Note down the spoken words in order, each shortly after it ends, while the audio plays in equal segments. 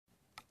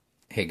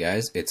Hey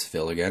guys, it's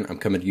Phil again. I'm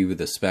coming to you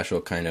with a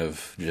special kind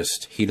of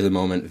just heat of the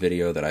moment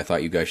video that I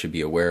thought you guys should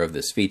be aware of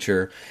this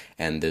feature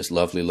and this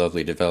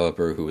lovely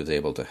developer who was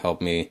able to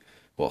help me,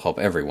 well, help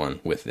everyone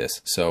with this.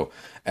 So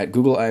at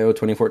Google I/O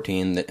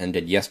 2014 that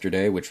ended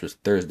yesterday, which was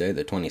Thursday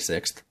the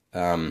 26th,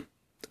 a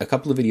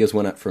couple of videos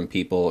went up from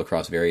people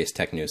across various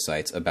tech news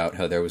sites about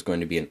how there was going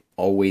to be an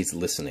always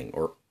listening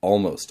or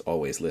almost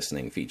always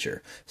listening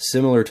feature,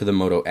 similar to the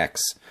Moto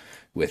X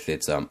with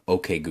its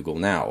OK Google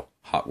Now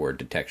hot word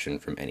detection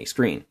from any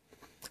screen.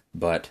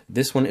 But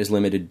this one is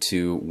limited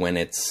to when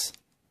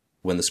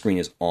the screen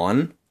is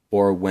on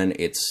or when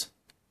its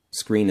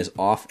screen is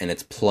off and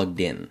it's plugged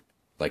in,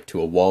 like to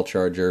a wall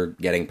charger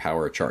getting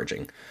power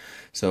charging.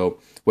 So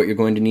what you're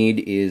going to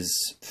need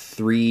is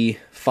 3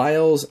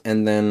 files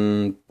and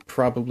then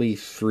probably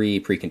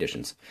 3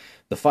 preconditions.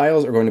 The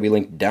files are going to be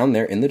linked down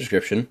there in the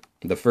description.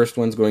 The first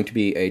one's going to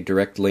be a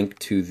direct link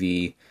to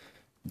the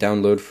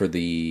download for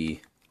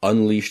the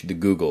Unleash the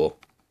Google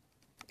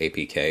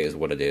APK is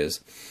what it is.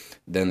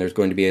 Then there's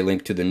going to be a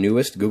link to the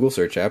newest Google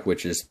search app,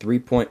 which is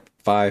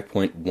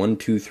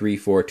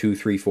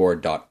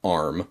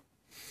 3.5.1234234.arm.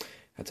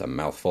 That's a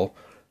mouthful.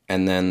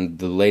 And then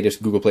the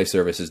latest Google Play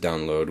Services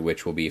download,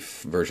 which will be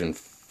version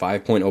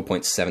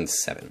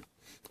 5.0.77,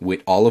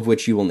 with all of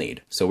which you will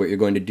need. So what you're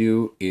going to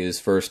do is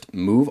first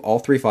move all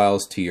 3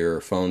 files to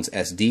your phone's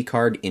SD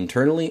card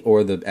internally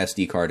or the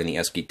SD card in the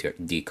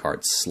SD card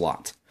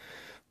slot.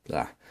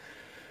 Blah.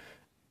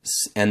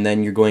 And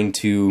then you're going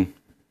to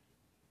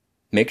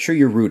make sure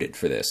you're rooted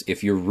for this.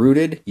 If you're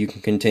rooted, you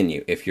can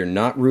continue. If you're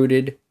not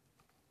rooted,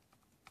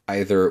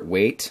 either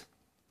wait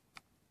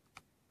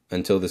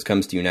until this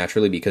comes to you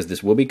naturally, because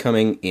this will be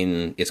coming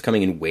in, it's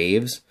coming in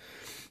waves,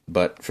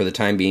 but for the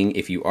time being,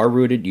 if you are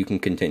rooted, you can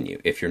continue.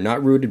 If you're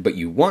not rooted, but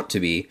you want to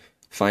be,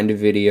 find a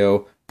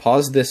video,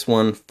 pause this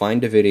one,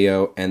 find a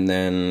video, and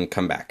then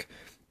come back.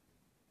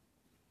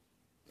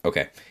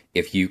 Okay,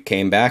 if you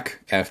came back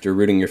after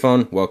rooting your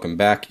phone, welcome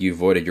back. You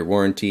voided your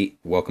warranty,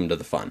 welcome to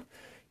the fun.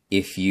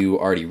 If you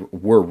already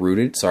were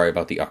rooted, sorry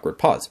about the awkward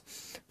pause.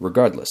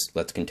 Regardless,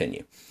 let's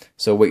continue.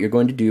 So what you're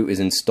going to do is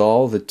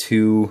install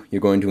you're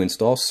going to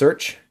install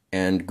Search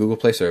and Google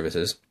Play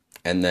Services,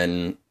 and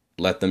then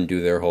let them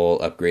do their whole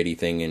upgradey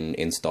thing and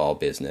install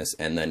business,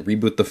 and then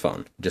reboot the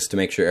phone, just to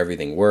make sure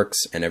everything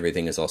works and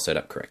everything is all set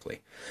up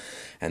correctly.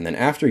 And then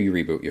after you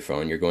reboot your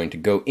phone, you're going to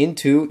go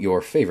into your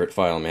favorite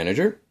file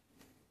manager.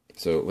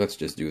 So let's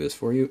just do this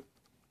for you.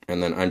 And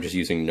then I'm just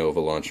using Nova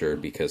Launcher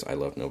because I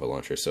love Nova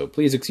Launcher. So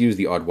please excuse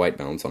the odd white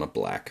balance on a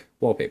black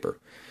wallpaper.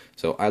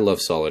 So I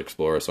love Solid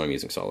Explorer, so I'm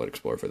using Solid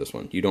Explorer for this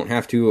one. You don't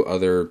have to,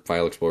 other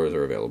file explorers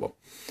are available.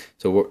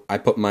 So I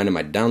put mine in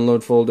my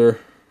download folder.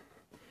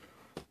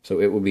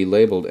 So it will be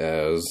labeled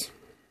as,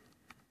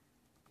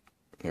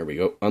 there we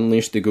go,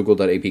 Unleash the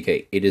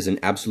Google.apk. It is an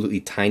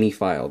absolutely tiny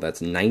file.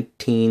 That's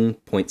 19.74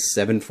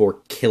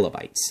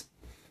 kilobytes.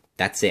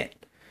 That's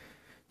it.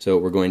 So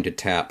we're going to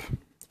tap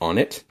on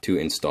it to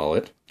install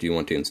it. Do you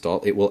want to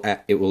install? It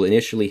will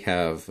initially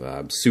have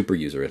super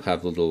user. It'll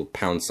have a little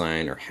pound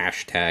sign or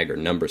hashtag or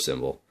number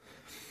symbol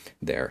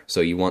there. So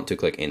you want to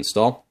click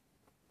install,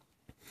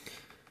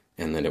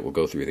 and then it will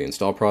go through the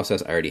install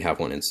process. I already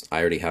have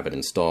it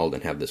installed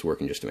and have this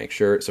working just to make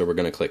sure. So we're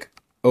going to click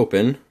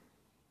open,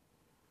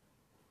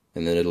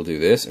 and then it'll do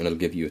this, and it'll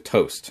give you a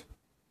toast.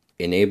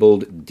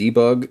 Enabled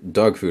debug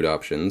dog food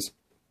options,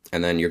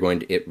 and then you're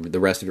going to the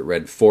rest of it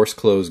read force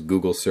close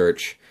Google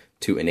search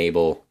to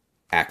enable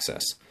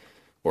access,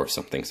 or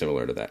something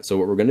similar to that. So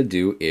what we're going to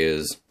do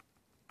is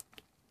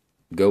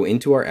go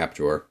into our app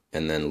drawer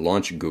and then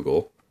launch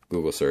Google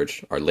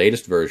search, our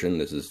latest version.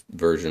 This is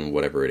version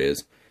whatever it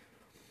is.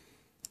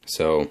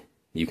 So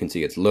you can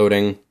see it's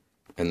loading,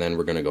 and then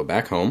we're going to go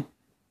back home,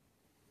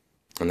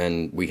 and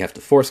then we have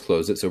to force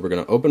close it. So we're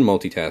going to open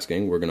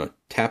multitasking. We're going to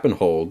tap and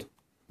hold.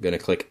 I'm going to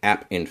click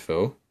app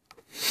info,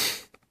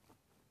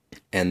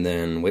 and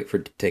then wait for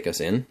it to take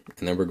us in,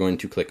 and then we're going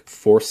to click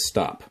force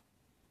stop.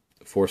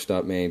 Force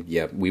stop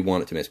we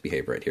want it to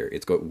misbehave right here.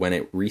 When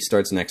it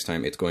restarts next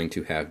time, it's going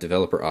to have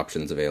developer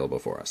options available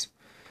for us.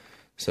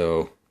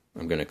 So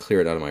I'm going to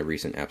clear it out of my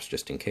recent apps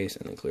just in case,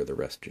 and then clear the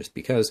rest just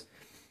because.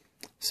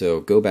 So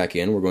go back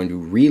in. We're going to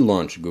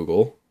relaunch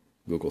Google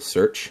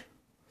search,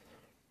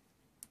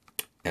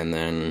 and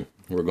then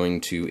we're going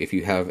to, if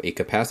you have a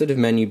capacitive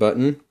menu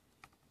button,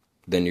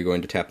 then you're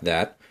going to tap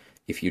that.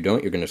 If you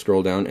don't, you're going to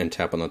scroll down and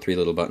tap on the 3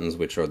 little buttons,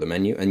 which are the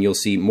menu, and you'll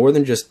see more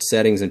than just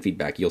settings and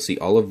feedback. You'll see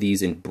all of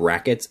these in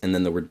brackets and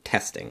then the word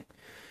testing.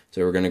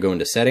 So we're going to go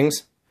into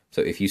settings.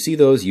 So if you see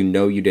those, you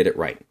know you did it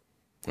right.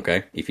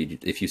 Okay?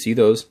 If you see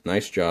those,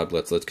 nice job.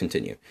 Let's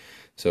continue.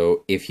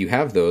 So if you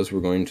have those, we're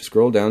going to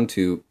scroll down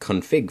to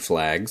config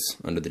flags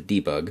under the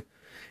debug,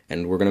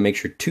 and we're going to make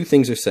sure 2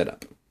 things are set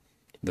up.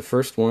 The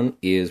first one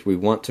is we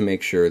want to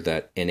make sure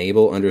that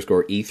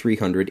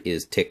enable_E300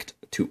 is ticked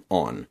to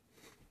on.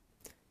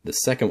 The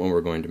second one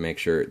we're going to make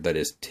sure that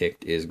is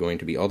ticked is going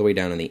to be all the way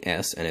down in the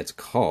S, and it's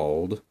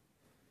called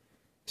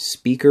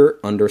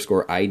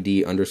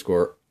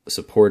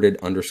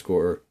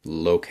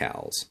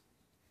speaker_ID_supported_locales.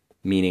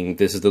 meaning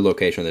this is the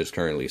location that is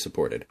currently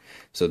supported.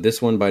 So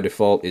this one by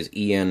default is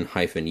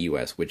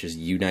EN-US, which is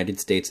United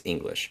States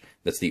English.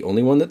 That's the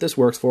only one that this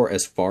works for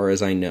as far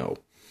as I know.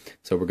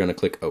 So we're going to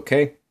click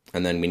OK,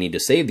 and then we need to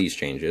save these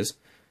changes.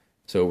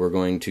 So we're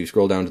going to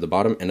scroll down to the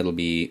bottom, and it'll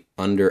be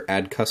under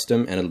Add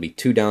Custom, and it'll be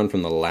 2 down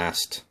from the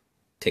last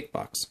tick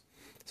box.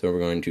 So we're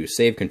going to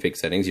save config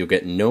settings. You'll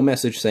get no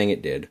message saying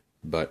it did,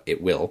 but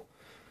it will.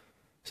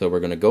 So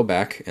we're going to go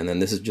back, and then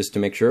this is just to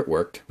make sure it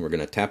worked. We're going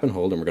to tap and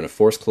hold, and we're going to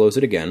force close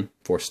it again,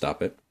 force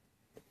stop it.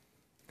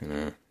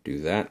 Gonna do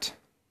that.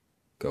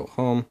 Go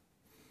home.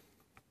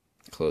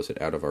 Close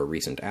it out of our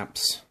recent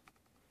apps.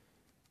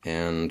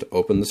 And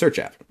open the search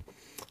app.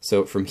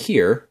 So from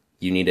here,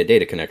 you need a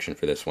data connection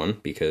for this one,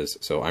 because,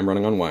 so I'm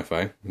running on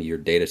Wi-Fi. Your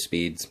data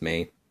speeds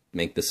may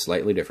make this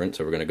slightly different.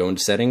 So we're going to go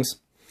into settings,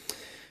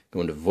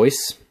 go into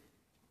voice.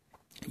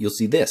 You'll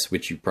see this,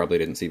 which you probably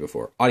didn't see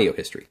before, audio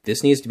history.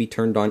 This needs to be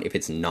turned on if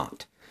it's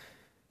not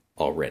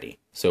already.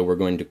 So we're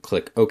going to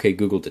click OK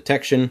Google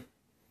Detection,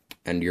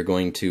 and you're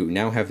going to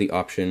now have the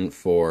option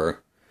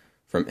for,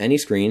 from any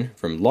screen,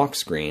 from lock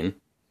screen,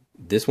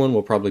 this one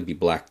will probably be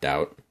blacked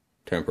out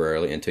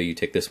temporarily until you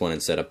take this one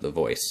and set up the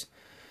voice.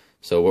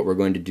 So what we're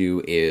going to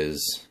do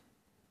is,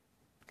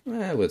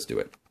 let's do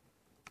it.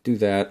 Do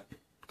that,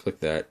 click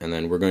that, and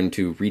then we're going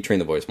to retrain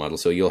the voice model.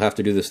 So you'll have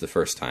to do this the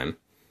first time,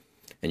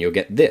 and you'll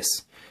get this.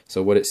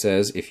 So what it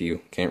says, if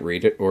you can't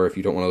read it, or if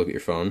you don't want to look at your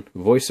phone,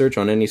 voice search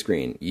on any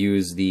screen.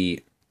 Use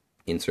the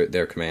insert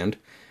there command.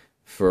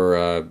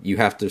 For you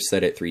have to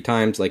set it 3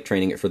 times, like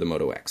training it for the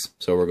Moto X.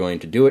 So we're going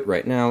to do it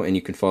right now, and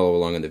you can follow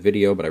along in the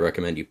video, but I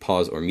recommend you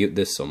pause or mute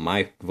this so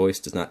my voice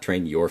does not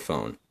train your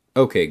phone.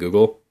 Okay,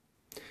 Google.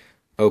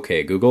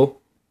 Okay,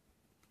 Google.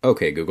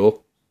 Okay,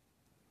 Google.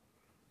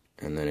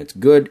 And then it's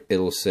good.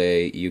 It'll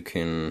say you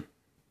can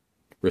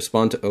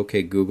respond to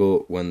OK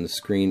Google when the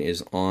screen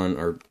is on,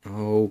 or,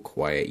 oh,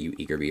 quiet, you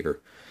eager beaver.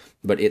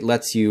 But it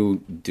lets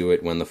you do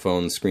it when the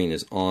phone screen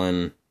is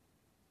on,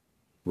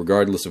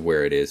 regardless of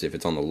where it is. If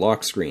it's on the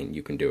lock screen,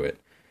 you can do it.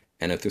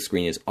 And if the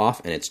screen is off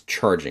and it's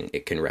charging,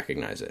 it can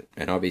recognize it.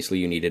 And obviously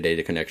you need a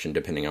data connection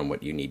depending on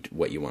what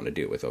you want to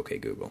do with OK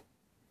Google.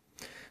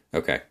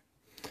 Okay.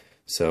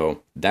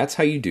 So that's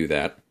how you do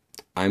that.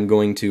 I'm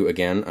going to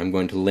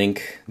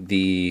link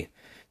the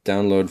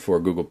download for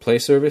Google Play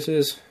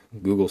services,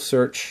 Google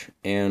Search,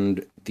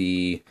 and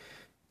the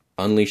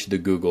Unleash the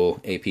Google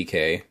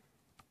APK.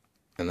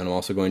 And then I'm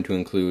also going to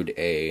include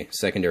a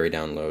secondary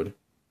download.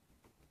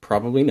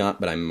 Probably not,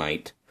 but I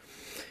might.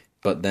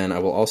 But then I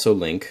will also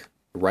link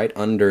right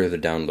under the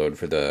download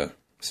for the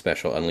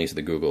special Unleash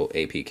the Google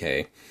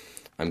APK.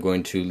 I'm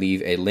going to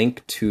leave a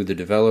link to the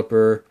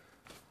developer.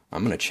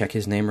 I'm going to check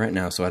his name right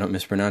now so I don't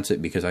mispronounce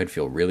it, because I'd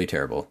feel really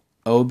terrible.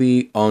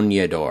 Obi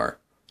Onyedor,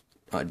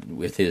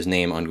 with his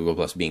name on Google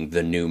Plus being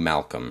the new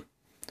Malcolm.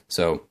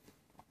 So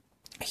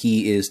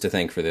he is to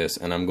thank for this,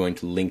 and I'm going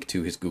to link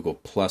to his Google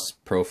Plus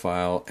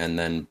profile and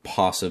then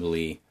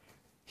possibly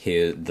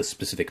the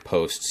specific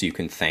post so you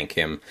can thank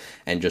him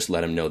and just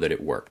let him know that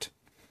it worked.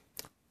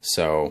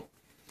 So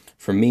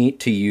from me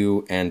to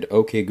you and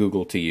OK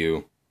Google to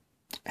you,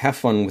 have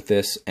fun with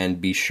this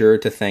and be sure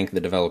to thank the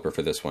developer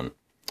for this one.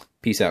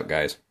 Peace out,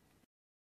 guys.